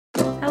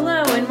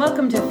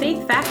Welcome to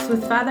Faith Facts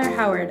with Father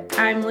Howard.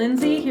 I'm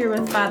Lindsay here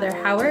with Father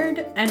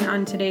Howard, and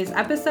on today's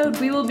episode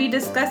we will be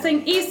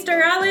discussing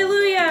Easter.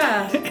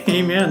 Hallelujah!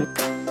 Amen.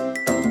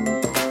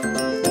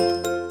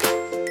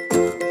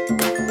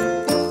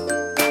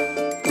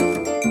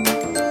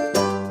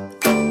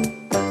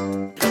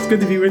 It's good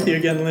to be with you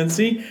again,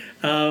 Lindsay.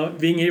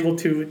 Being able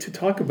to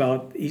talk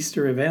about the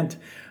Easter event.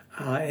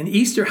 And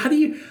Easter, how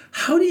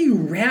do you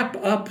wrap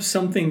up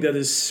something that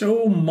is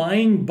so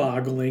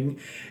mind-boggling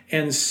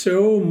and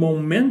so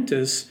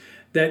momentous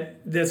that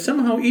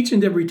somehow each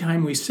and every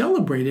time we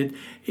celebrate it,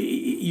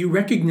 you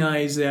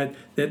recognize that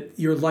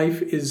your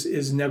life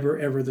is never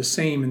ever the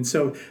same. And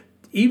so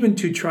even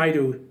to try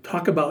to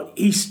talk about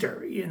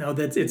Easter,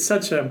 that it's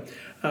such a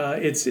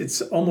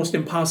it's almost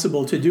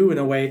impossible to do in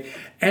a way.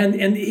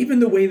 And even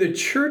the way the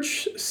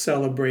church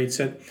celebrates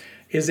it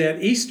is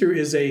that Easter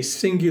is a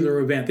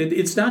singular event.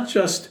 It's not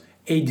just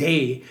a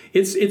day.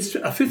 It's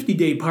a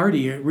 50-day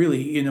party,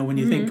 really, when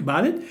you think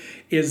about it,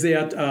 is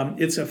that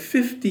it's a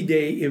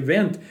 50-day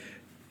event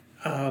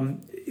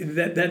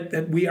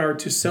that we are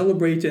to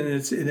celebrate, and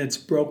it's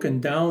broken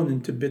down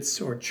into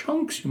bits or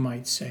chunks, you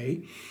might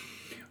say.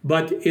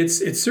 But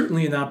it's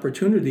certainly an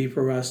opportunity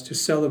for us to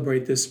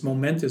celebrate this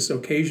momentous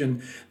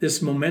occasion,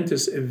 this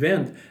momentous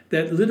event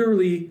that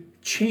literally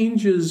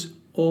changes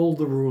all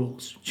the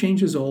rules.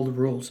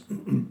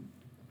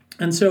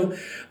 And so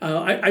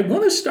I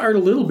want to start a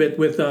little bit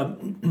with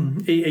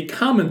a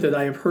comment that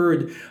I have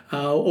heard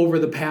over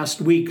the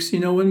past weeks,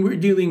 when we're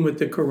dealing with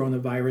the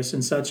coronavirus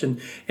and such, and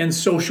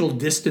social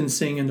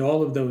distancing and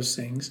all of those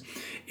things,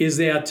 is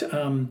that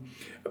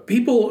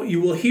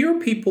you will hear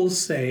people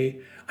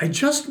say, I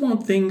just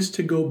want things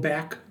to go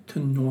back to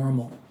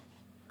normal.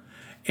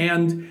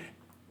 And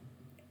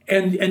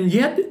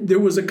yet there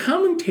was a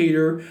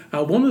commentator,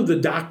 one of the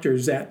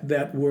doctors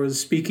that was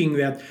speaking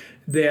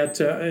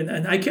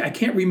and I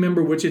can't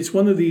remember which, it's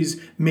one of these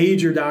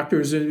major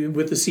doctors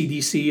with the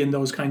CDC and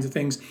those kinds of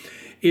things,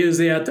 is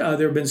that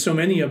there have been so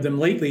many of them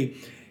lately.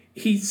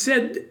 He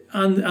said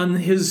on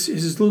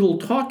his little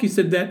talk, he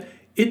said that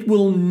it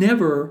will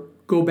never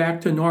go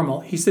back to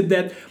normal. He said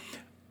that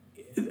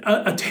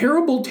a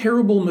terrible,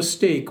 terrible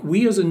mistake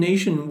we as a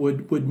nation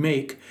would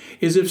make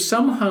is if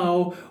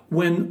somehow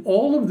when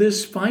all of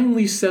this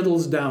finally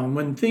settles down,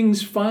 when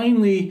things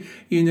finally,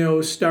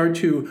 start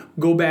to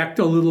go back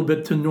a little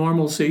bit to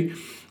normalcy,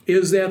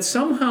 is that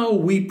somehow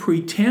we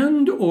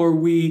pretend or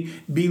we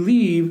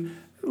believe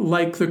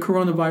like the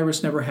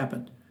coronavirus never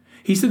happened.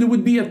 He said it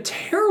would be a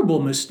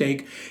terrible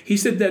mistake. He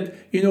said that,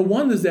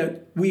 one is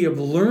that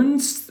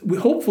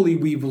hopefully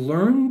we've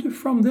learned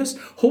from this.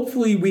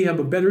 Hopefully we have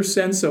a better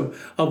sense of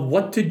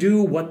what to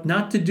do, what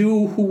not to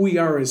do, who we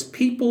are as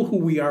people, who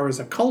we are as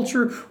a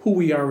culture, who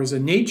we are as a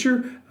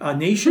nation,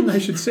 I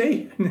should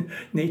say,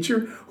 nature,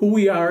 who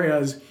we are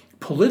as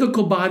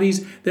political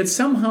bodies, that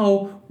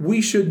somehow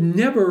we should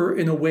never,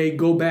 in a way,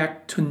 go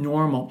back to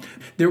normal.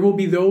 There will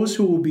be those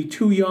who will be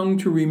too young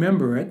to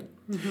remember it.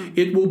 Mm-hmm.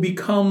 It will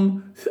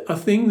become a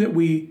thing that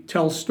we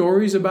tell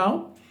stories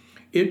about.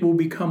 It will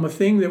become a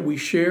thing that we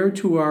share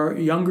to our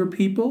younger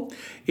people.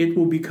 It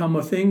will become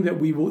a thing that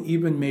we will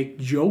even make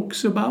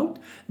jokes about.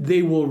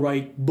 They will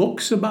write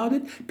books about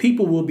it.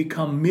 People will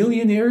become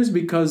millionaires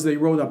because they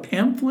wrote a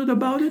pamphlet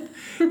about it.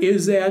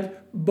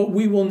 But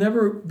we will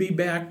never be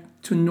back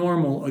to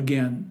normal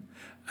again.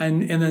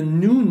 And a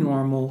new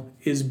normal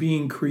is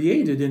being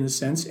created, in a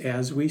sense,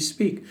 as we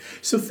speak.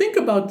 So think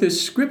about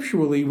this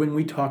scripturally when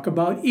we talk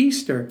about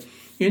Easter.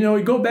 We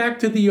go back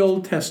to the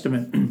Old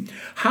Testament.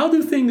 How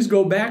do things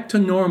go back to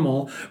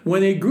normal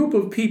when a group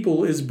of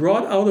people is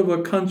brought out of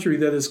a country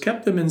that has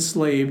kept them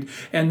enslaved,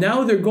 and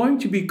now they're going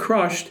to be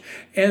crushed,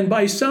 and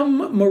by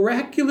some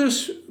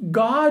miraculous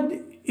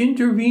God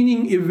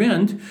intervening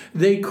event,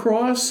 they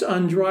cross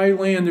on dry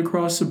land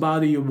across a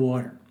body of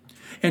water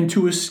and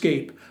to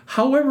escape?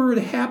 However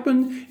it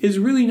happened is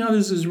really not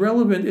as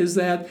relevant as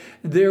that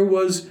there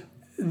was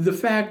the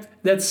fact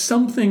that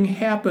something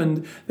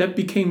happened that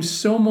became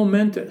so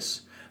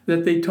momentous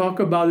that they talk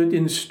about it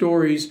in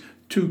stories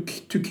to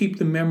keep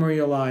the memory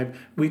alive.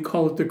 We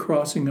call it the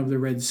crossing of the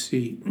Red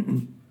Sea.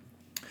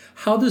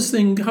 How do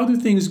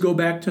things go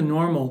back to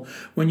normal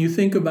when you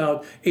think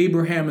about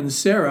Abraham and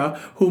Sarah,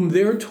 whom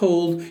they're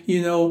told,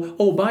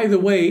 oh, by the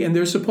way, and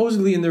they're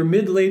supposedly in their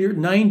later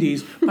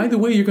 90s, by the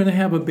way, you're going to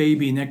have a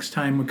baby next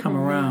time we come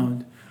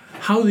around.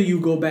 How do you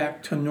go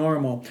back to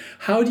normal?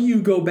 How do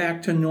you go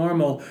back to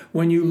normal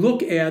when you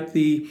look at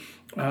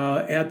at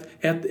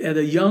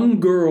a young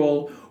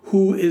girl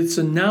who it's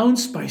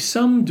announced by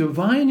some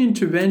divine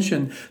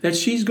intervention that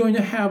she's going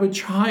to have a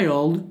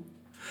child,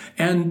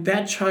 and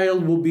that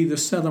child will be the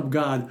Son of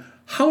God?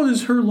 How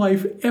does her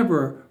life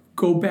ever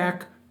go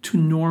back to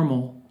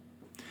normal?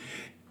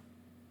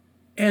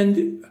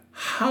 And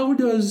how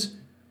does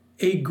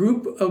a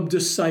group of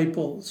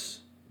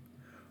disciples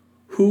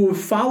who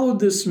followed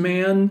this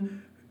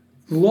man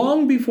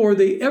long before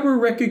they ever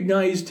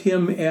recognized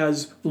him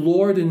as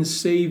Lord and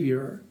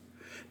Savior,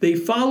 they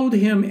followed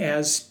him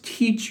as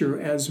teacher,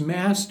 as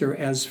master,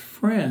 as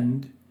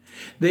friend,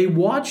 They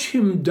watch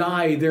him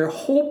die, their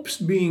hopes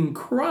being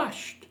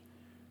crushed.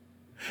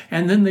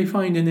 And then they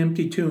find an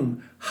empty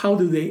tomb. How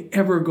do they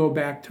ever go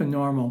back to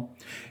normal?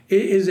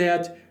 It is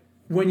that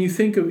when you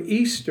think of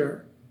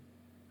Easter,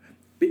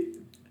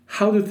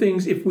 how do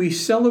things, if we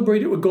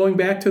celebrate it, going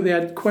back to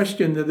that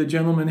question that the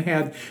gentleman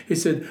had, he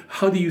said,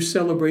 how do you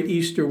celebrate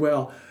Easter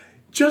well?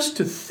 Just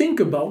to think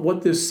about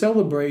what this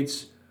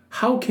celebrates,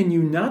 how can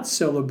you not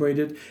celebrate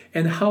it?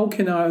 And how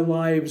can our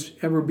lives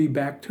ever be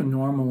back to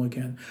normal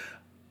again?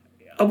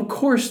 Of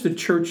course, the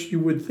church, you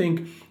would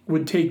think,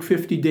 would take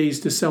 50 days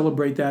to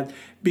celebrate that,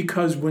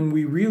 because when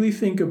we really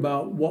think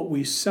about what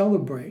we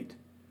celebrate,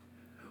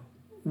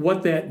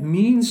 what that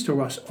means to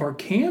us or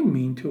can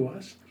mean to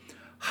us,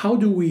 how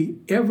do we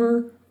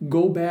ever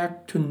go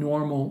back to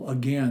normal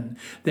again?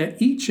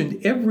 That each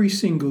and every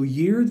single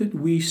year that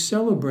we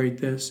celebrate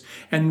this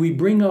and we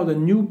bring out a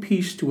new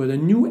piece to it, a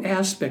new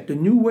aspect, a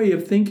new way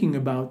of thinking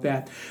about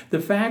that, the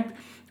fact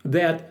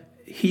that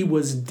he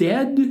was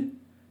dead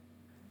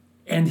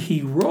and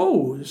he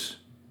rose,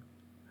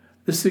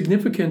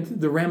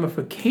 the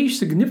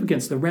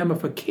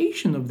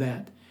ramification of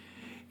that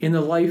in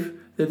a life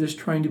that is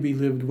trying to be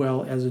lived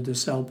well as a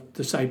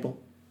disciple.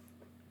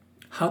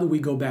 How do we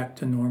go back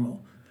to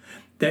normal?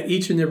 That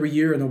each and every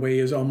year, in a way,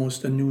 is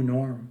almost a new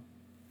norm.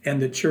 And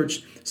the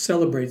church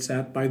celebrates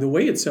that by the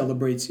way it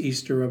celebrates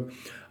Easter,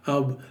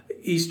 of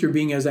Easter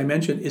being, as I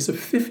mentioned, is a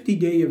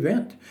 50-day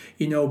event.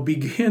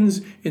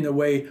 Begins in a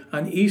way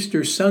on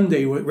Easter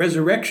Sunday with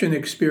resurrection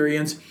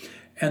experience,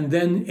 and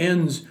then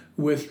ends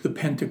with the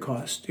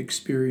Pentecost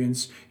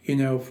experience,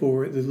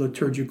 for the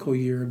liturgical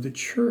year of the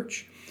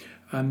church.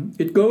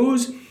 It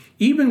goes,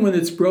 even when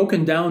it's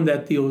broken down,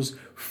 that those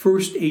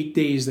first 8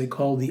 days they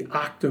call the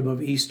octave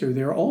of Easter.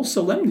 They're all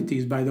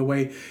solemnities, by the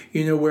way,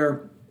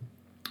 where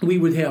we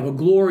would have a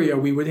Gloria,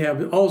 we would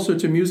have all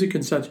sorts of music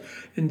and such,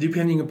 and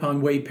depending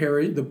upon way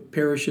the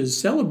parishes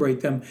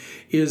celebrate them,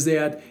 is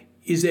that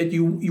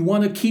you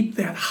want to keep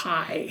that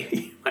high.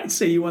 You might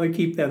say you want to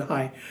keep that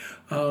high.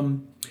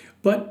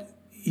 But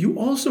you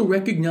also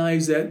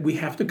recognize that we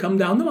have to come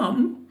down the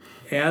mountain.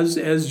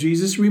 As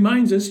Jesus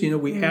reminds us,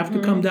 we have to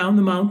come down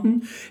the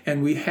mountain,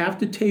 and we have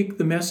to take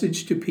the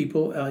message to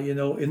people,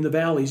 in the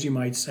valleys, you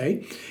might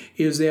say,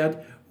 is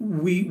that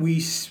we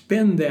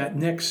spend that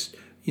next,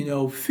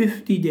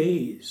 50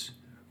 days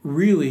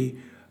really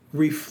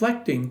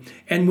reflecting.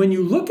 And when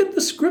you look at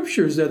the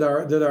scriptures that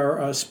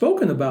are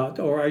spoken about,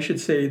 or I should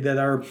say that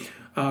are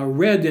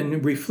read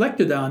and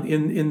reflected on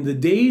in the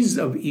days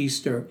of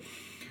Easter,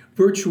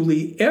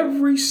 virtually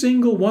every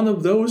single one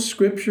of those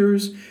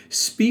scriptures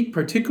speak,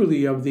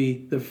 particularly of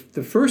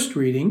the first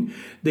reading,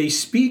 they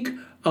speak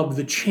of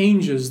the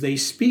changes. They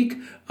speak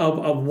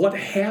of what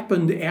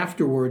happened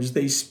afterwards.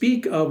 They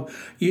speak of,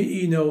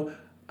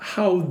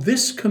 how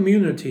this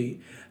community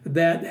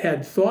that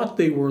had thought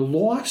they were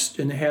lost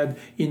and had,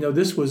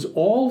 this was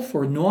all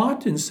for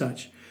naught and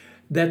such,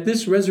 that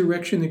this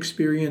resurrection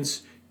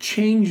experience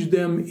changed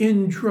them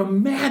in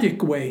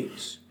dramatic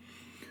ways.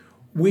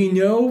 We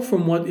know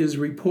from what is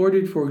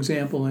reported, for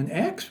example, in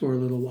Acts for a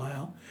little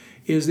while,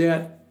 is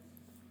that,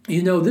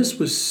 this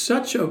was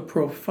such a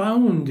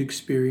profound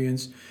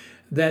experience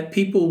that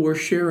people were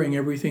sharing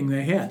everything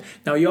they had.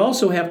 Now, you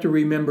also have to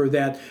remember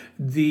that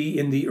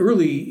in the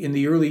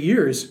early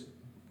years,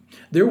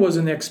 there was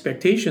an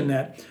expectation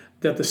that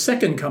the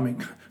second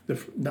coming,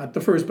 not the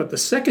first, but the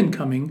second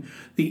coming,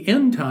 the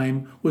end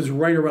time, was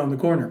right around the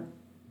corner.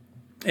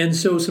 And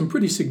so some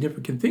pretty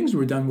significant things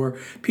were done where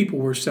people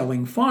were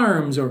selling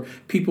farms, or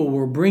people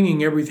were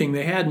bringing everything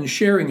they had and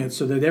sharing it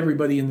so that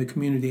everybody in the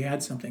community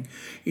had something.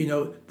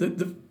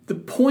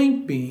 The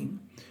point being,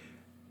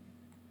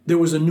 there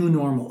was a new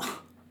normal.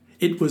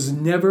 It was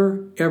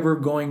never, ever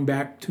going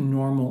back to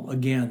normal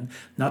again.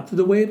 Not to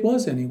the way it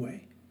was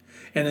anyway.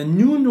 And a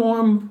new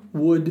norm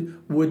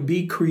would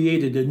be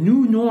created. A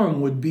new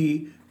norm would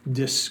be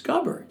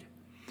discovered.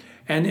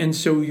 And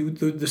so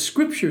the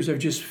scriptures are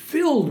just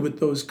filled with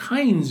those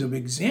kinds of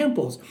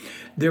examples.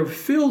 They're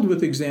filled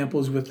with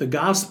examples with the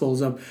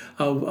Gospels of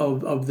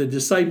the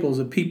disciples,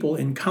 of people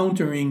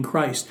encountering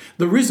Christ,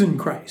 the risen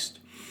Christ.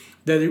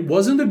 That it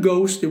wasn't a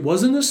ghost, it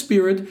wasn't a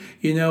spirit,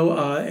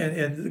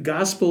 and the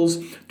Gospels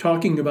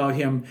talking about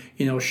him,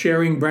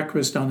 sharing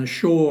breakfast on the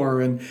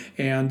shore and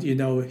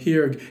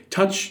here,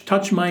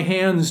 touch my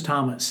hands,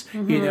 Thomas,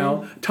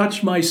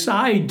 touch my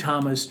side,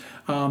 Thomas.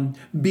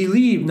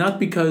 Believe, not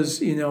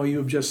because, you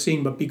have just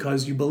seen, but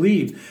because you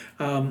believe.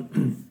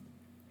 And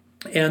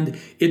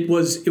it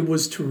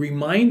was to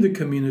remind the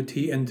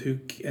community and to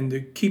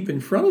keep in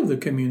front of the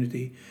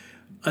community,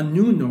 a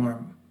new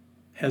norm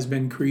has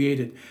been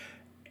created.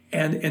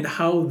 And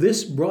how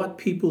this brought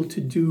people to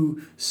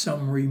do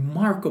some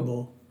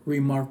remarkable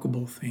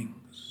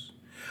things.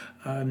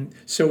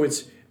 So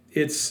it's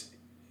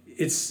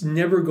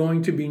never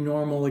going to be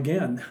normal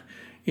again.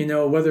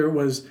 Whether it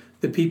was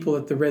the people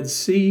at the Red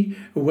Sea,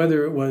 or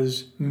whether it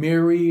was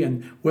Mary,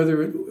 and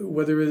whether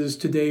it is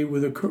today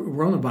with the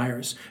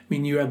coronavirus. I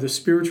mean, you have the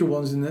spiritual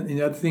ones and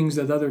the other things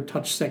that other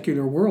touch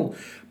secular world.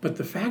 But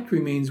the fact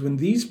remains, when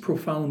these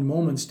profound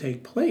moments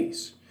take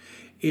place,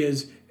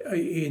 is,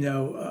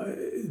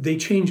 they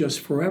change us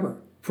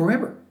forever.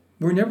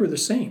 We're never the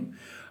same.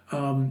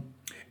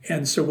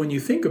 And so when you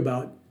think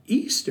about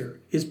Easter,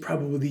 is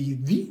probably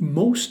the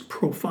most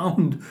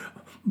profound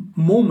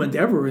moment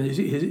ever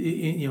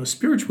in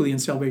spiritually in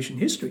salvation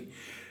history,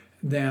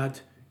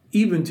 that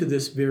even to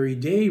this very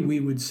day we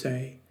would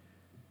say,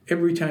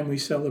 every time we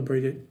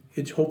celebrate it,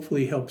 it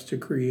hopefully helps to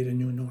create a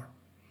new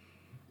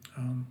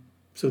norm,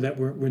 so that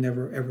we're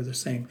never ever the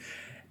same.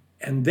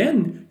 And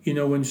then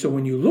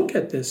when you look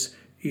at this,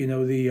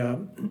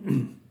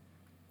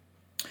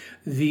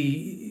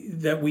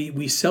 that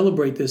we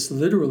celebrate this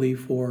literally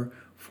for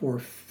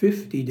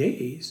 50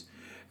 days,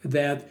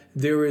 that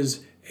there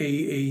is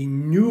a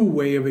new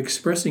way of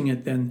expressing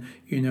it then,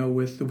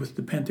 with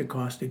the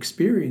Pentecost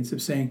experience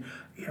of saying,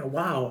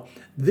 wow,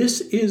 this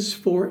is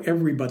for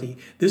everybody.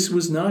 This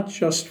was not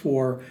just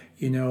for,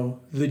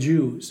 the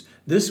Jews.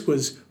 This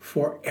was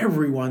for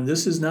everyone.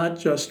 This is not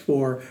just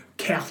for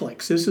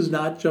Catholics. This is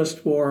not just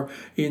for,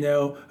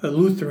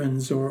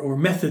 Lutherans or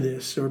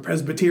Methodists or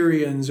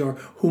Presbyterians or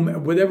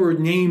whatever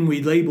name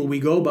we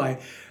go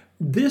by.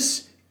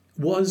 This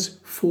was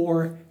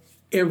for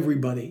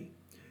everybody.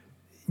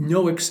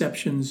 No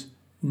exceptions,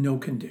 no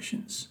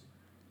conditions.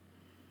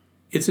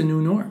 It's a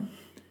new norm.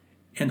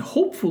 And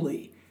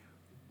hopefully,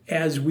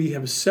 as we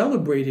have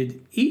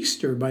celebrated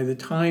Easter by the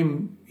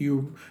time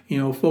you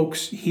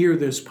folks hear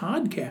this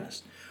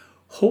podcast,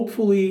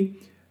 hopefully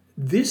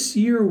this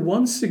year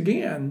once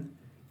again,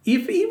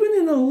 if even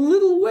in a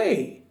little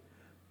way,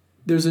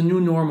 there's a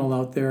new normal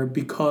out there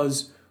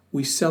because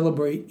we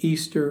celebrate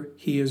Easter,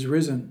 He is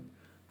risen.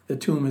 The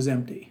tomb is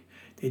empty.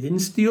 They didn't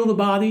steal the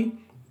body.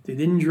 They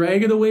didn't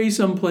drag it away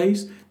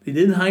someplace. They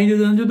didn't hide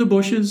it under the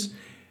bushes.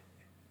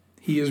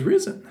 He is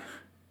risen.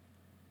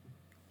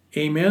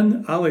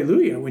 Amen.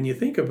 Hallelujah. When you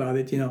think about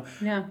it,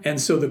 Yeah. And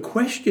so the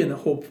question,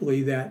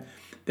 hopefully, that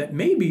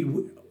maybe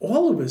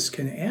all of us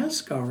can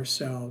ask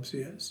ourselves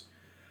is,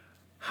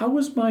 how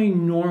has my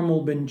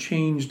normal been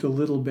changed a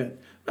little bit?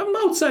 I'm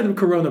outside of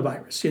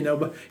coronavirus,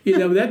 but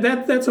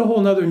that's a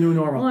whole other new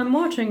normal. Well, I'm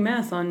watching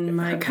Mass on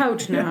my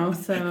couch now,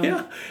 so.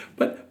 Yeah,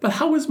 but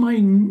how has my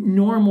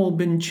normal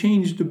been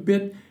changed a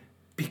bit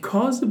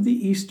because of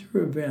the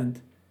Easter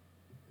event?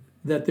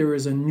 That there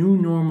is a new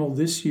normal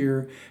this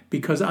year,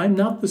 because I'm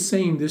not the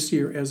same this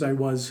year as I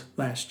was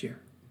last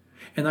year.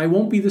 And I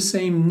won't be the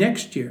same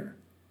next year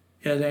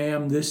as I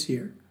am this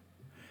year.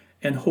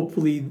 And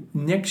hopefully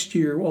next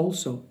year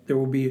also there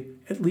will be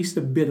at least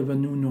a bit of a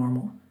new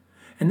normal.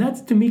 And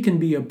that, to me, can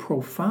be a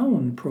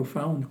profound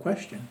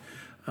question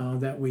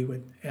that we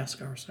would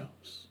ask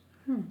ourselves.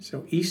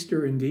 So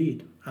Easter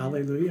indeed.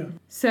 Hallelujah.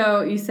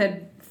 So you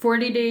said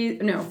 50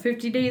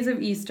 days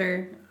of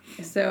Easter.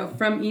 So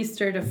from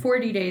Easter to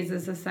 40 days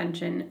is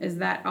Ascension. Is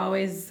that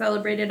always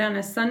celebrated on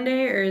a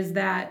Sunday, or is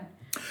that...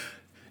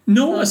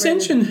 No,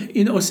 Ascension,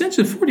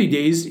 40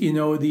 days,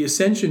 the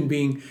Ascension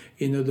being,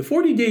 the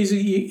 40 days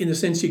in a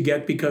sense you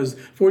get because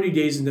 40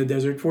 days in the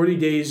desert, 40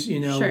 days,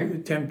 Sure.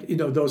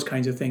 Those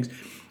kinds of things.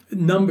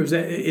 Numbers,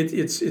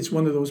 it's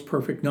one of those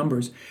perfect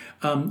numbers.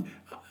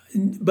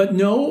 But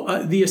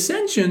no, the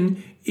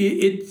Ascension,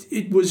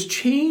 it was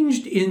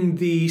changed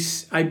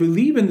I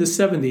believe in the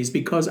 70s,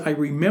 because I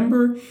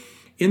remember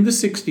in the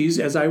 60s,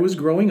 as I was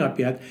growing up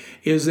yet,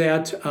 is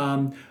that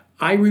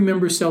I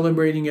remember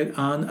celebrating it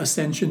on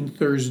Ascension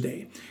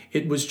Thursday.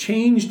 It was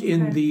changed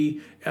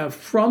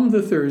from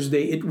the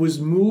Thursday, it was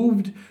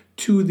moved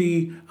to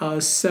the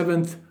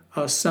seventh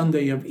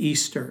Sunday of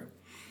Easter.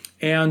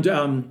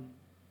 And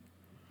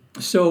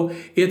so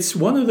it's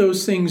one of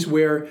those things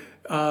where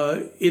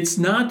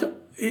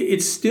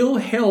it's still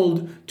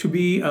held to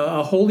be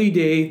a holy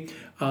day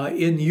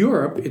in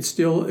Europe. It's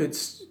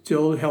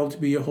still held to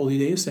be a holy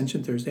day,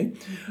 Ascension Thursday.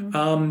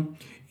 Mm-hmm.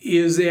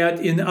 Is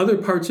that in other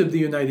parts of the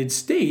United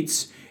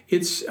States,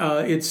 it's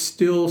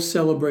still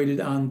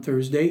celebrated on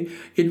Thursday.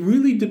 It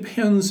really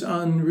depends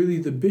on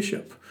the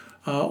bishop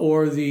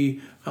or the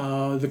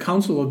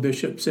Council of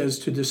Bishops as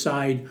to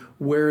decide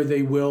where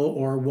they will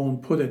or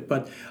won't put it.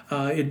 But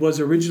it was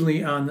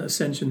originally on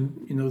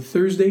Ascension,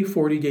 Thursday,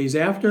 40 days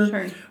after.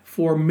 Sure.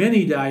 For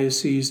many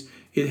dioceses,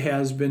 it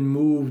has been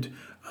moved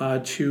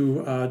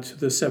to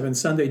the seventh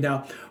Sunday.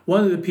 Now,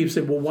 one of the people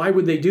said, well, why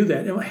would they do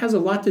that? And it has a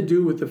lot to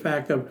do with the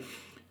fact of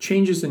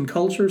changes in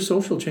culture,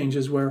 social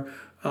changes, where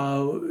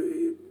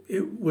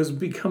it was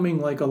becoming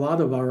like a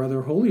lot of our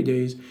other holy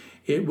days.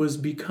 It was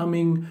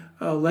becoming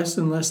less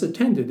and less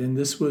attended. And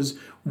this was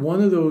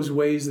one of those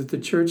ways that the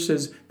church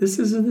says, this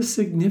is a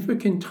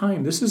significant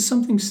time. This is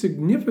something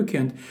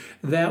significant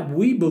that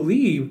we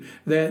believe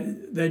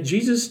that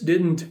Jesus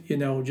didn't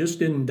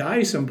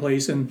die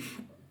someplace and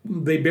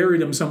they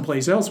buried him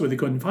someplace else where they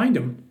couldn't find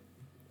him.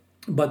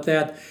 But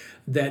that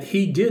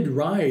he did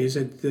rise,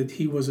 that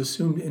he was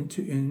assumed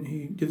into, and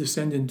he did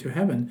ascend into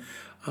heaven,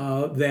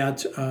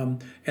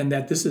 and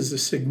that this is a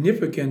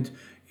significant,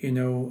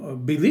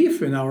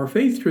 belief in our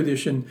faith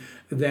tradition,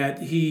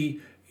 that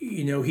he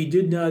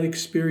did not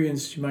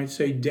experience, you might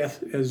say,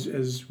 death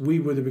as we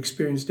would have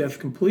experienced death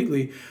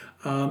completely,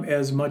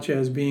 as much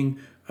as being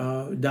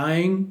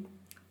dying,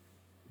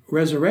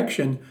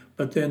 resurrection,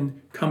 but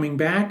then coming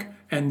back,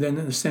 and then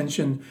an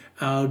ascension,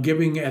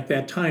 giving at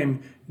that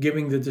time,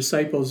 giving the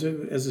disciples,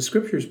 as the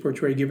scriptures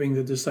portray, giving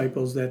the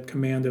disciples that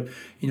command of,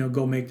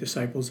 go make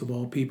disciples of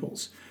all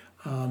peoples.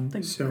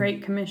 The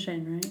Great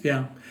Commission, right?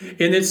 Yeah,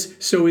 and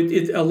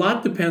it a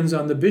lot depends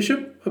on the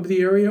bishop of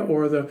the area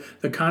or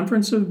the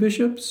conference of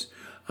bishops,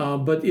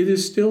 but it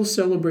is still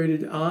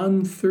celebrated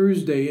on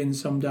Thursday in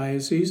some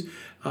dioceses.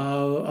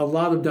 A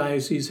lot of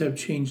dioceses have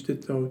changed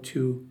it though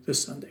to the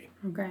Sunday.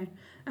 Okay,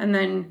 and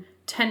then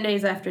 10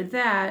 days after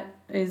that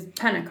is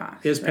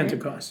Pentecost. Is right?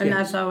 Pentecost, and yes.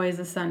 That's always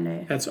a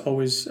Sunday. That's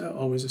always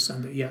a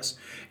Sunday, yes,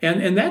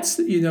 and that's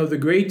the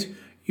great.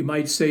 You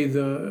might say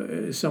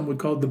some would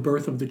call it the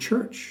birth of the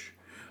church.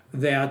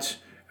 That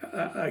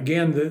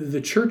again, the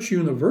church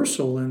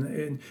universal,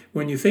 and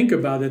when you think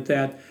about it,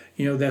 that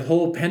that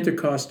whole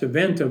Pentecost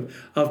event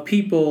of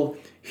people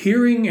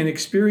hearing and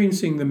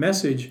experiencing the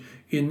message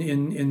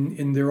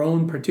in their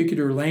own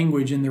particular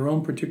language, in their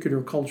own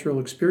particular cultural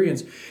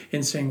experience,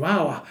 and saying,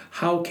 "Wow,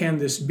 how can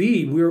this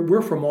be?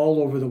 We're from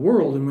all over the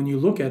world." And when you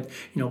look at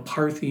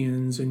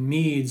Parthians and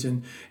Medes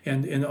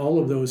and all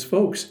of those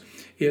folks,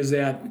 is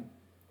that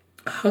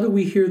how do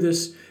we hear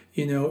this?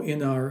 In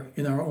our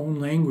own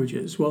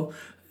languages. Well,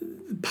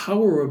 the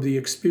power of the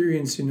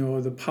experience,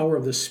 the power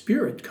of the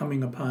Spirit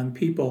coming upon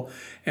people,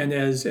 and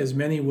as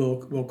many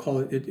will call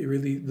it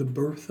really the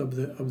birth of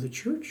the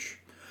church,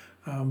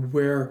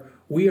 where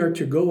we are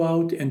to go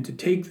out and to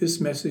take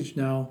this message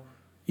now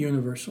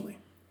universally,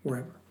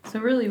 wherever. So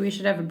really, we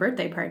should have a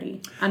birthday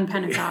party on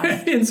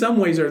Pentecost. In some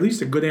ways, or at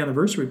least a good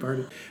anniversary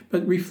party.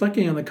 But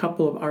reflecting on a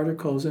couple of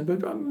articles, and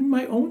but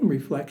my own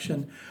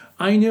reflection,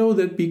 I know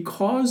that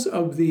because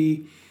of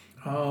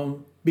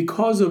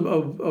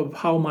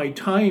how my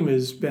time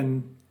has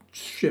been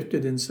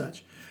shifted and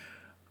such,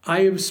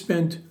 I have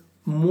spent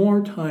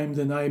more time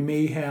than I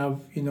may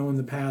have, in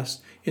the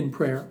past in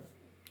prayer,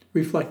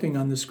 reflecting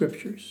on the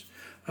scriptures,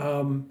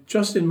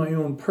 just in my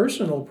own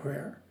personal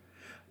prayer,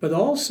 but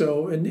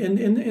also,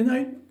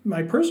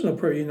 my personal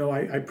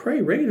prayer, I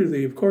pray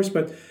regularly, of course,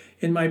 but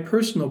in my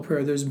personal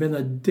prayer, there's been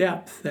a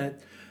depth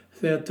that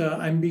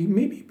I'm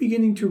maybe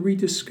beginning to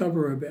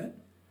rediscover a bit.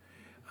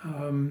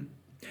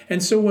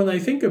 And so when I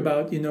think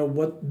about,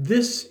 what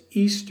this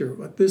Easter,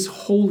 what this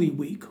Holy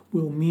Week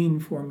will mean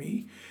for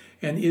me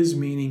and is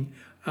meaning,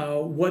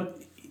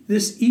 what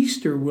this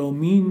Easter will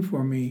mean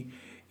for me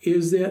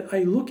is that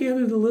I look at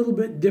it a little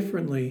bit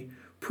differently,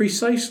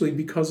 precisely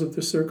because of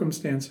the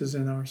circumstances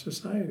in our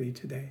society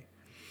today.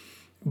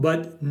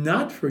 But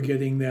not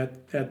forgetting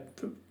that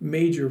the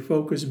major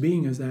focus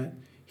being is that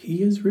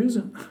he is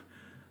risen.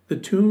 The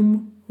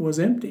tomb was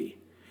empty,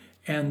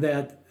 and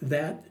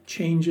that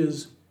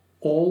changes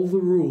all the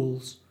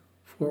rules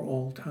for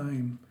all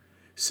time.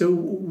 So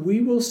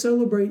we will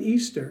celebrate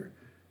Easter.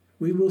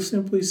 We will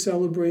simply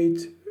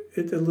celebrate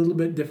it a little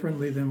bit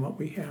differently than what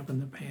we have in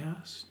the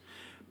past.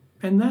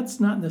 And that's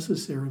not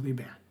necessarily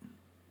bad.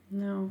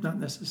 No. Not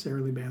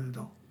necessarily bad at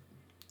all.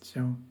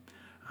 So,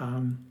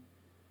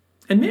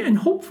 and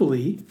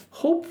hopefully,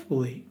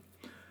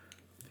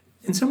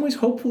 in some ways,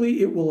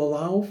 hopefully it will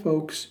allow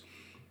folks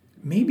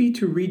maybe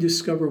to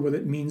rediscover what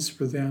it means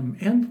for them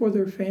and for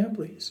their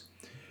families.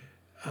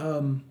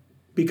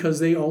 Because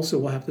they also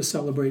will have to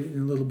celebrate it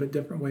in a little bit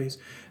different ways.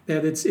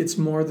 That it's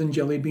more than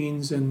jelly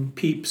beans and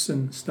Peeps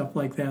and stuff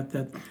like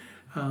that.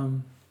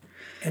 And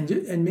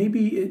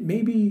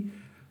maybe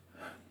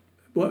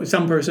well,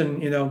 some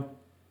person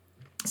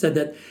said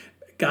that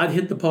God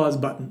hit the pause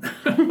button.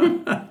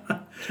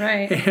 That's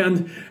right.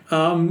 And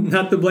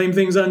not to blame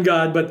things on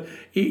God, but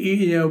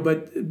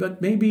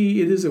but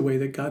maybe it is a way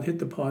that God hit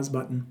the pause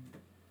button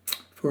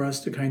for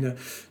us to kind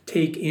of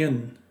take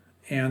in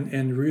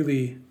and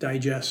really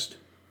digest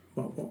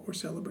what we're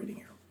celebrating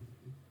here.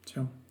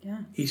 So,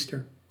 yeah.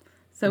 Easter.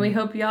 So we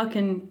hope y'all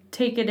can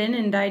take it in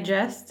and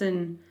digest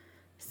and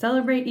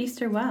celebrate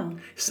Easter well.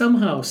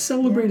 Somehow,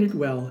 celebrate it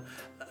well.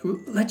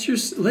 Let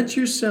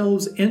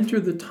yourselves enter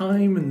the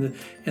time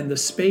and the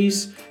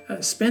space.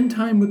 Spend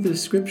time with the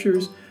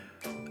scriptures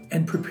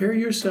and prepare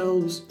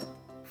yourselves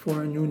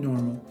for a new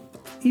normal,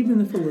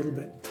 even if a little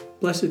bit.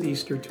 Blessed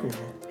Easter to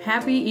all.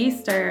 Happy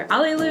Easter.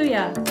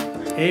 Alleluia.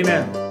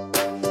 Amen.